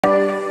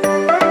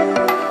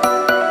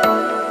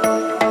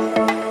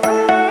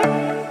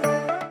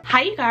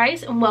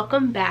guys, and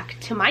welcome back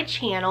to my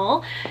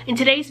channel. In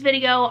today's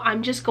video,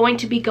 I'm just going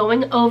to be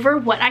going over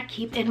what I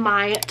keep in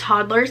my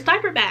toddler's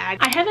diaper bag.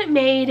 I haven't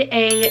made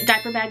a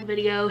diaper bag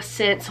video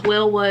since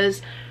Will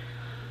was,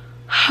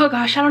 oh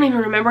gosh, I don't even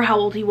remember how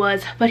old he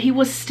was, but he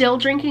was still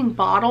drinking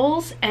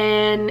bottles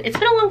and it's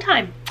been a long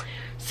time.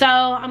 So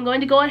I'm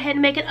going to go ahead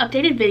and make an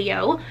updated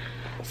video.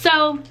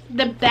 So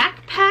the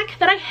backpack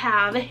that I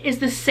have is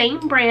the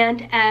same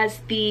brand as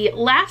the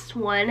last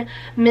one,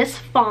 Miss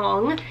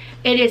Fong.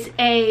 It is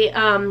a,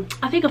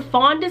 I think a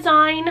Fawn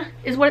design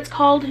is what it's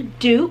called,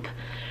 dupe.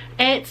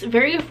 It's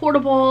very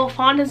affordable.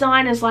 Fawn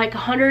design is like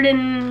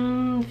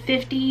 $150,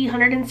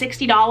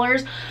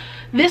 $160.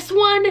 This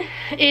one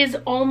is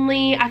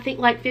only, I think,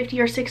 like 50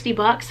 or 60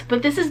 bucks,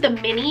 but this is the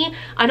mini.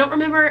 I don't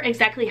remember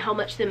exactly how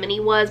much the mini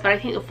was, but I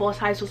think the full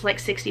size was like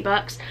 60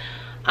 bucks.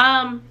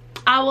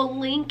 I will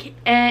link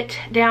it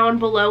down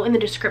below in the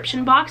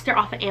description box. They're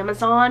off of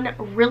Amazon.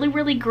 Really,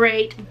 really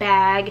great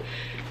bag.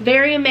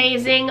 Very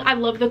amazing. I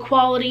love the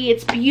quality.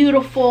 It's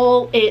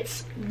beautiful.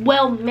 It's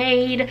well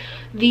made.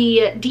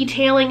 The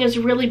detailing is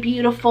really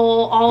beautiful.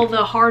 All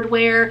the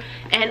hardware.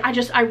 And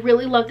I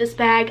really love this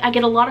bag. I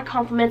get a lot of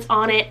compliments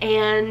on it,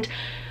 and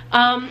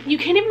you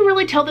can't even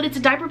really tell that it's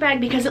a diaper bag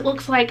because it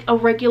looks like a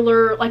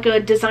regular, like a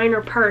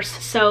designer purse.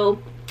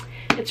 So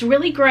it's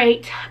really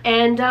great,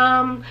 and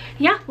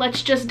yeah,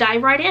 let's just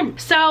dive right in.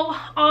 So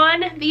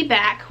on the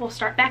back, we'll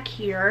start back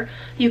here.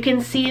 You can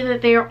see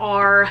that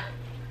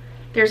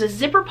there's a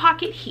zipper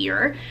pocket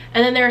here,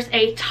 and then there's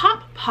a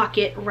top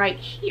pocket right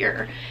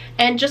here.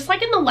 And just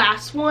like in the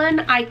last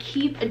one, I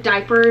keep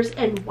diapers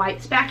and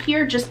wipes back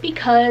here just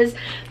because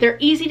they're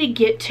easy to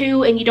get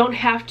to, and you don't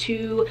have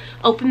to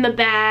open the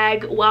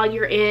bag while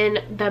you're in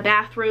the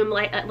bathroom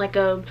like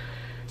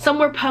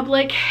somewhere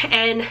public,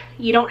 and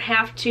you don't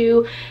have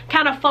to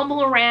kind of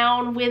fumble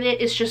around with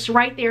it. It's just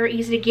right there,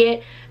 easy to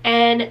get.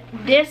 And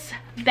this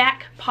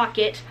back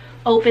pocket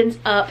opens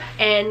up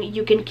and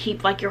you can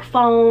keep like your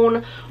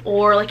phone,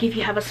 or like if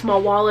you have a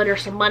small wallet or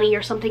some money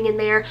or something in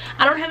there.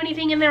 I don't have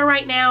anything in there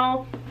right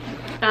now.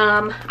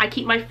 I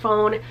keep my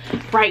phone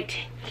right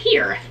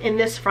here in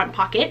this front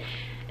pocket,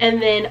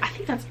 and then I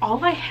think that's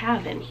all I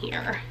have in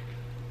here.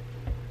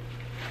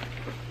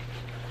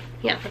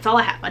 Yeah, that's all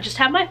I have. I just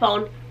have my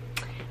phone,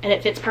 and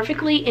it fits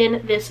perfectly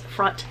in this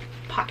front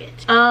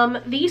pocket.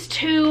 These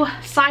two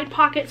side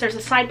pockets, there's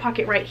a side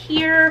pocket right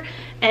here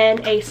and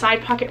a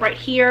side pocket right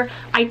here.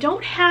 I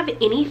don't have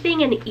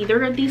anything in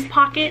either of these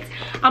pockets.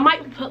 I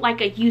might put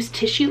like a used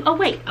tissue. Oh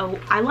wait, oh,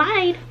 I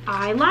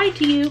lied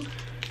to you.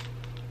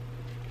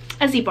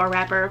 A Z-bar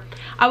wrapper.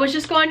 I was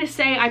just going to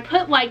say I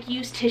put like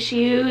used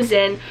tissues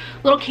and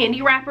little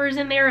candy wrappers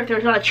in there if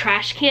there's not a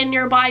trash can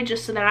nearby,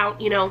 just so that I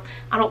don't,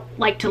 I don't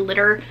like to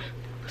litter.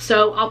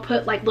 So I'll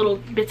put like little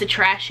bits of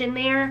trash in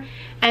there.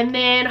 And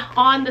then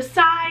on the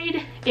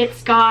side,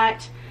 it's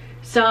got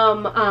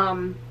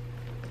some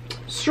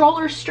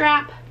stroller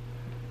strap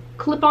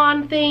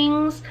clip-on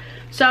things.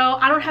 So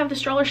I don't have the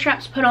stroller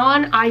straps put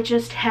on. I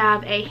just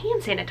have a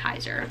hand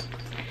sanitizer.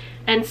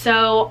 And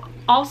so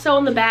also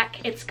on the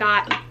back, it's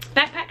got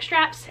backpack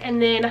straps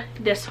and then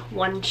this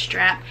one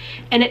strap.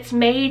 And it's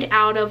made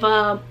out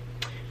of,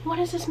 what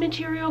is this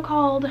material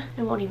called?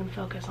 It won't even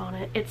focus on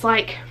it. It's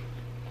like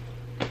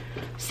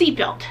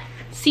seatbelt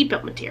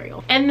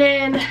material. And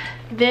then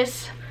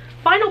this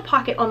final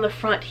pocket on the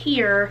front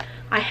here,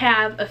 I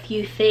have a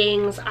few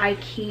things. I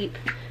keep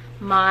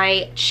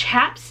my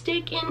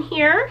chapstick in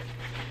here.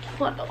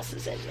 What else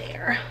is in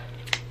there?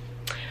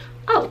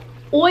 Oh,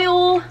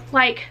 oil,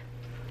 like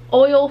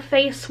oil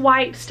face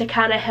wipes to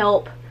kind of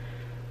help,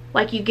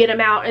 like you get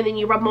them out and then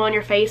you rub them on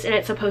your face, and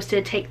it's supposed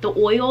to take the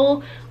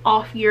oil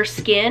off your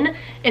skin.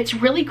 It's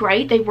really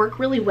great. They work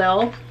really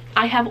well.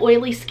 I have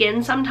oily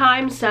skin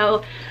sometimes,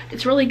 so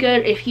it's really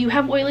good. If you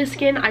have oily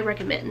skin, I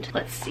recommend.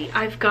 Let's see,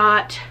 I've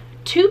got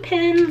 2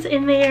 pins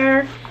in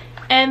there,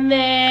 and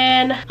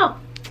then, oh,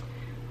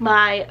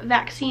 my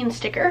vaccine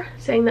sticker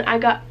saying that I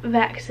got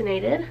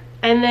vaccinated.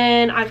 And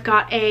then I've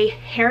got a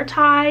hair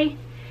tie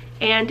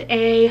and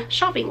a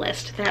shopping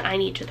list that I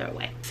need to throw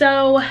away.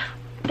 So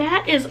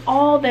that is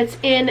all that's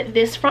in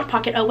this front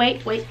pocket. Oh,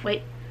 wait.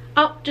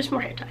 Oh, just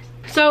more hair ties.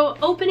 So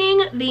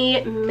opening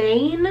the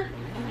main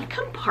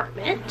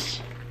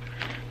compartment,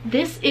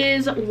 this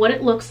is what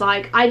it looks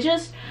like. I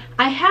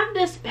have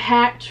this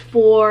packed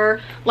for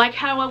like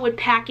how I would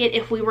pack it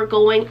if we were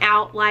going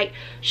out like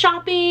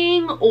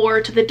shopping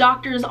or to the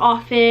doctor's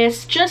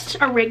office, just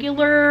a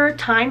regular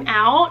time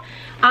out.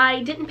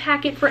 I didn't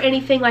pack it for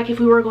anything like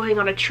if we were going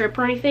on a trip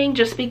or anything,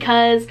 just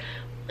because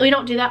we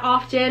don't do that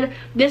often.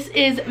 This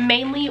is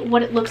mainly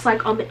what it looks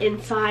like on the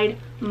inside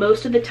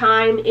most of the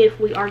time if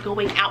we are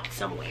going out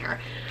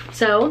somewhere.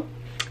 So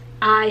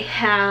I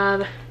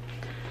have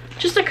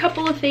just a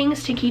couple of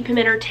things to keep him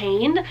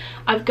entertained.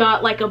 I've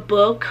got like a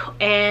book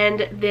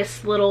and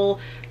this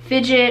little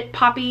fidget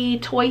poppy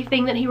toy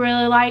thing that he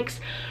really likes.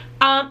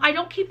 I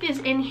don't keep this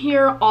in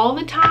here all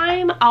the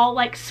time. I'll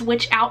like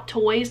switch out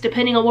toys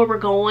depending on where we're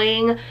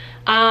going.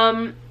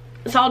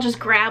 So I'll just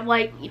grab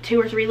like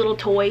 2 or 3 little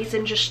toys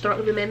and just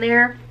throw them in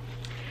there.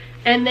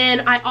 And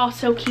then I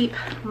also keep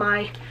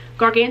my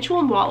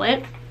gargantuan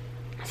wallet.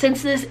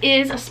 Since this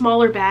is a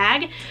smaller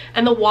bag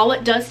and the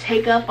wallet does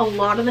take up a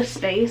lot of the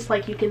space,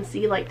 like you can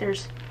see, like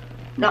there's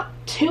not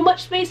too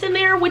much space in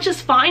there, which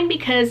is fine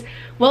because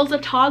Will's a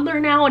toddler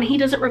now and he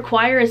doesn't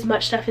require as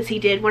much stuff as he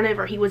did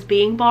whenever he was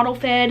being bottle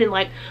fed and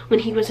like when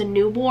he was a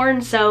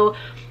newborn. So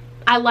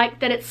I like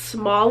that it's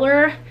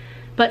smaller,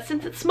 but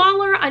since it's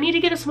smaller, I need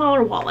to get a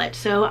smaller wallet.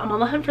 So I'm on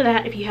the hunt for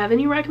that. If you have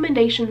any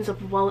recommendations of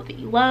a wallet that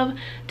you love,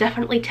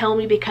 definitely tell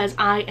me because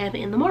I am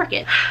in the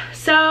market.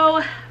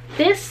 So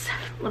this,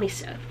 let me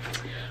see.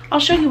 I'll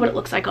show you what it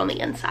looks like on the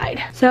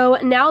inside. So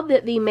now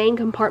that the main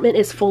compartment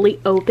is fully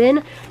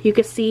open, you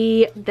can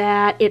see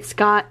that it's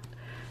got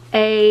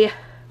a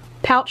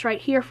pouch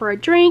right here for a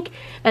drink,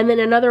 and then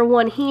another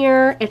one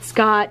here. It's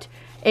got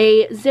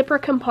a zipper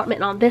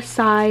compartment on this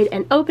side,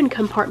 an open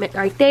compartment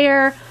right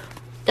there,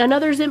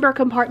 another zipper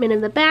compartment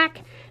in the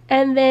back,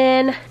 and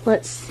then,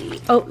 let's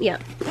see, oh yeah,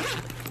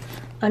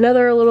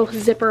 another little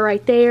zipper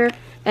right there,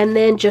 and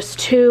then just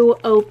 2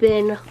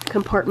 open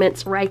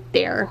compartments right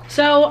there.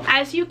 So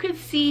as you can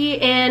see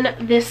in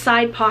this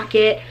side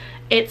pocket,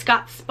 it's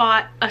got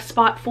a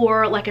spot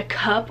for like a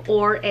cup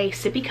or a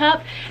sippy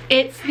cup.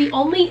 It's the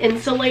only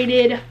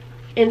insulated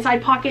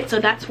inside pocket, so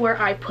that's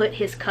where I put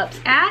his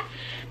cups at.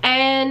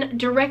 And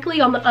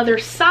directly on the other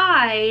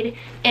side,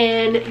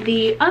 in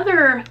the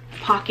other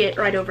pocket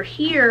right over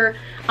here,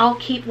 I'll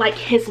keep like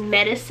his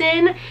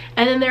medicine,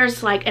 and then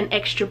there's like an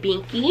extra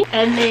binky.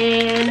 And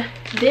then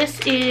this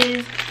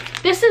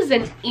is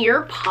an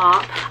ear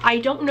pop. I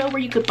don't know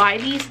where you could buy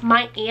these.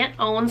 My aunt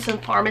owns some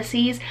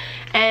pharmacies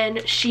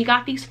and she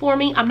got these for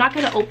me. I'm not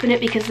gonna open it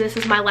because this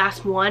is my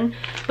last one,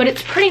 but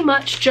it's pretty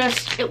much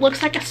just, it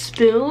looks like a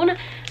spoon,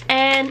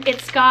 and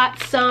it's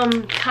got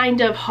some kind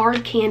of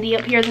hard candy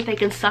up here that they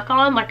can suck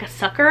on, like a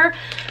sucker.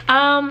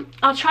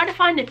 I'll try to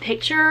find a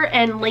picture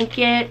and link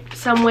it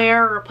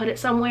somewhere or put it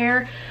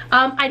somewhere.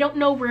 I don't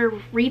know where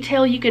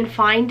retail you can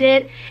find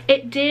it.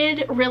 It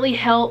did really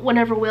help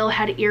whenever Will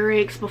had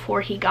earaches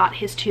before he got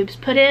his tubes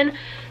put in.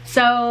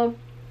 So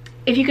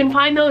if you can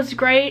find those,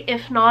 great.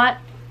 If not,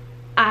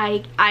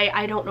 I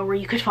don't know where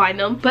you could find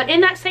them. But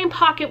in that same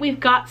pocket, we've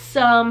got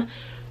some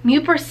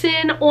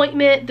Mupersin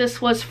ointment.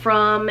 This was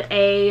from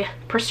a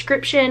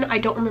prescription. I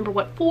don't remember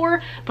what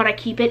for, but I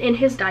keep it in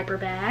his diaper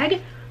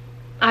bag.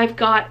 I've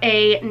got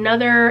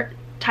another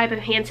type of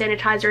hand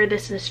sanitizer.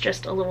 This is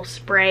just a little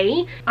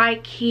spray.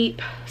 I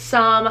keep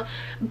some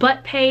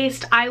butt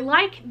paste. I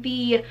like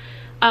the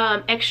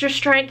extra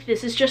strength.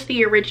 This is just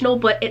the original,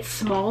 but it's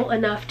small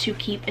enough to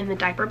keep in the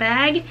diaper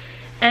bag.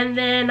 And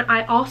then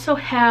I also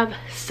have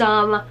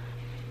some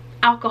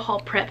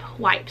alcohol prep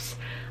wipes.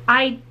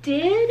 I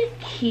did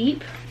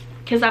keep,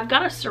 because I've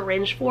got a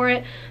syringe for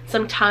it,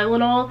 some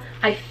Tylenol.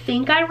 I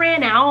think I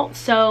ran out,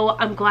 so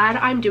I'm glad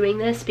I'm doing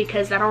this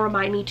because that'll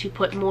remind me to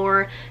put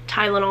more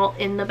Tylenol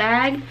in the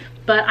bag.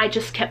 But I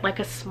just kept like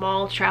a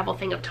small travel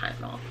thing of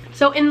Tylenol.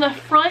 So in the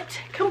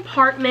front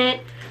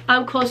compartment,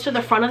 close to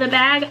the front of the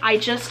bag, I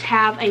just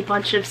have a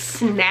bunch of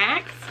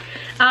snacks.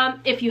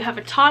 If you have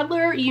a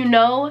toddler, you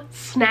know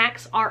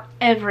snacks are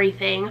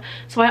everything.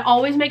 So I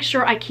always make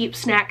sure I keep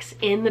snacks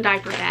in the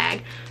diaper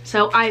bag.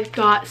 So I've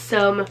got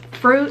some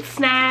fruit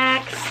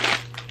snacks.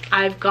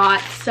 I've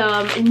got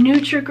some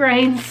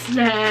Nutri-Grain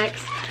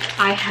snacks.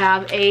 I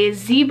have a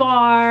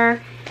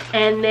Z-Bar.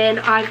 And then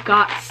I've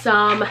got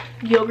some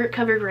yogurt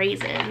covered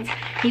raisins.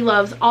 He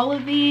loves all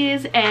of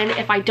these. And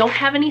if I don't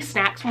have any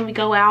snacks when we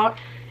go out,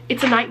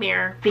 it's a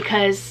nightmare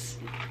because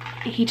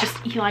he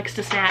likes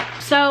to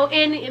snack. So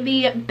in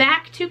the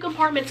back 2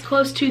 compartments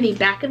close to the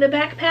back of the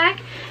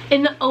backpack,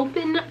 in the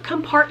open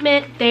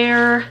compartment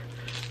there,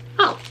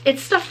 oh,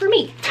 it's stuff for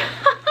me.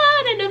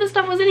 I didn't know this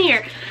stuff was in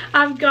here.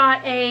 I've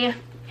got a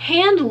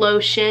hand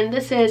lotion.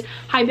 This is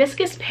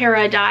Hibiscus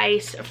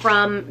Paradise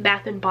from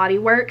Bath and Body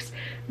Works.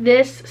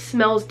 This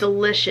smells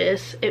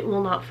delicious. It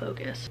will not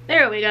focus.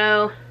 There we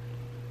go.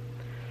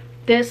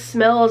 This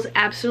smells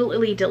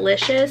absolutely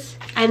delicious.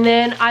 And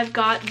then I've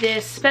got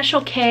this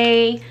Special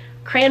K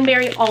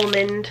cranberry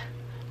almond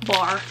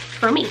bar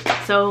for me.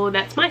 So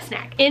that's my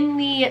snack. In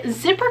the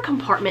zipper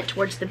compartment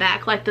towards the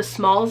back, like the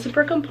small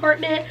zipper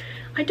compartment,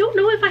 I don't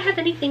know if I have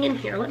anything in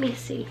here. Let me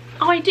see.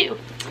 Oh, I do.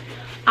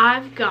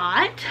 I've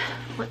got,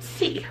 let's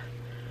see.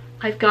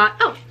 I've got,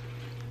 oh,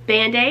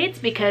 Band-Aids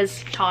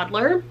because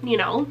toddler, you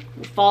know,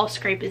 fall,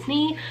 scrape his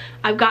knee.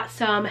 I've got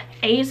some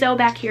Azo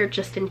back here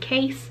just in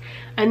case.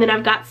 And then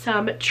I've got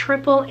some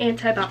triple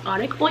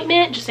antibiotic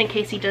ointment just in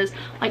case he does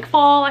like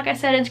fall, like I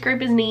said, and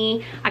scrape his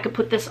knee. I could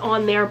put this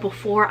on there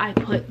before I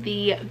put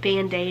the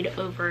Band-Aid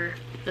over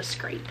the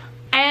scrape.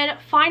 And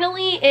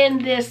finally,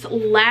 in this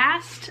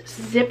last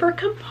zipper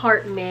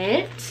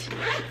compartment,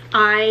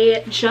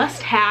 I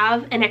just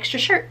have an extra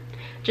shirt.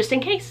 Just in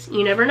case,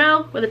 you never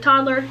know with a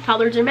toddler.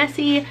 Toddlers are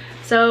messy,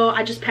 so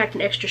I just packed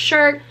an extra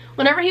shirt.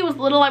 Whenever he was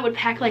little, I would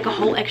pack like a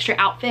whole extra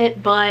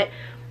outfit, but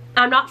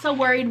I'm not so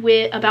worried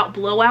about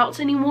blowouts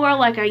anymore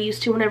like I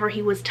used to whenever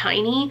he was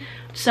tiny.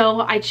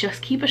 So I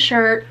just keep a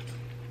shirt.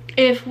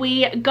 if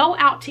we go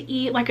out to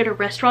eat like at a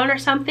restaurant or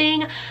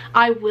something,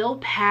 I will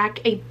pack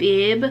a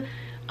bib.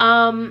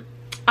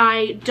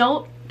 I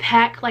don't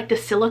pack like the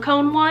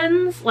silicone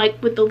ones,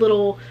 like with the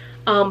little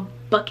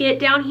bucket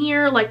down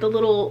here, like the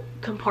little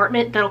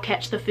compartment that'll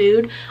catch the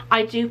food.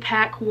 I do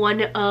pack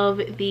one of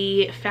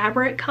the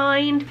fabric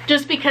kind,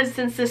 just because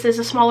since this is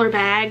a smaller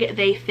bag,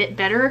 they fit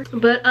better.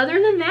 But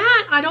other than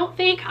that, I don't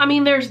think, I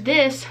mean, there's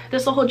this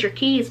will hold your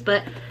keys,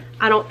 but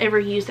I don't ever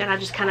use that. I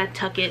just kind of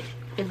tuck it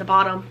in the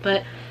bottom.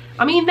 But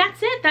I mean,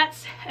 that's it.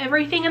 That's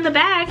everything in the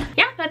bag.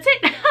 Yeah, that's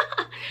it.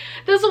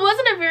 This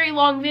wasn't a very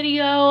long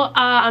video.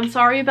 I'm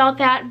sorry about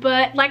that,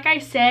 but like I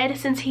said,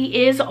 since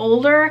he is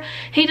older,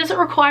 he doesn't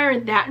require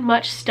that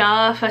much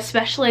stuff,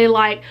 especially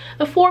like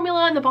the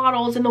formula and the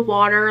bottles and the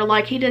water.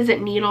 Like, he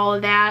doesn't need all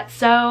of that.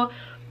 So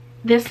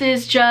this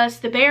is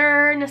just the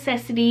bare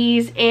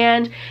necessities,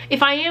 and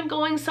if I am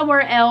going somewhere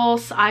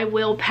else, I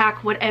will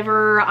pack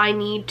whatever I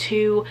need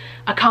to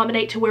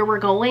accommodate to where we're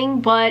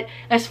going. But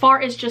as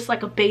far as just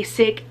like a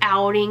basic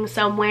outing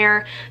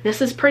somewhere,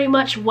 this is pretty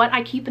much what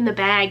I keep in the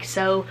bag.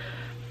 So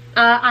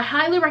I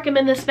highly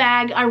recommend this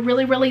bag. I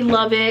really, really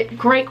love it.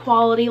 Great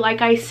quality,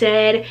 like I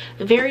said.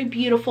 Very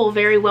beautiful,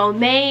 very well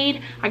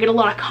made. I get a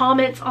lot of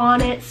comments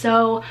on it,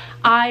 so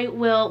I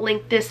will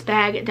link this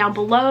bag down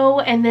below,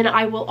 and then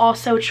I will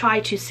also try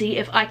to see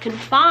if I can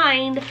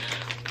find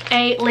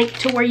a link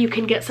to where you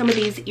can get some of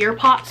these ear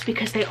pops,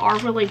 because they are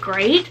really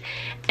great.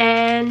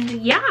 And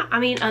yeah, I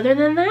mean, other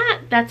than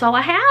that, that's all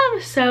I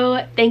have.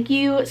 So thank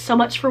you so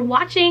much for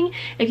watching.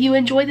 If you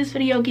enjoyed this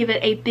video, give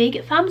it a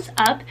big thumbs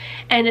up,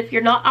 and if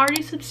you're not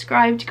already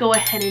subscribed, go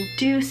ahead and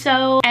do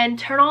so, and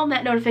turn on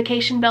that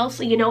notification bell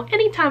so you know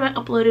anytime I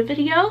upload a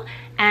video.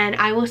 And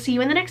I will see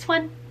you in the next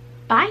one.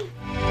 Bye.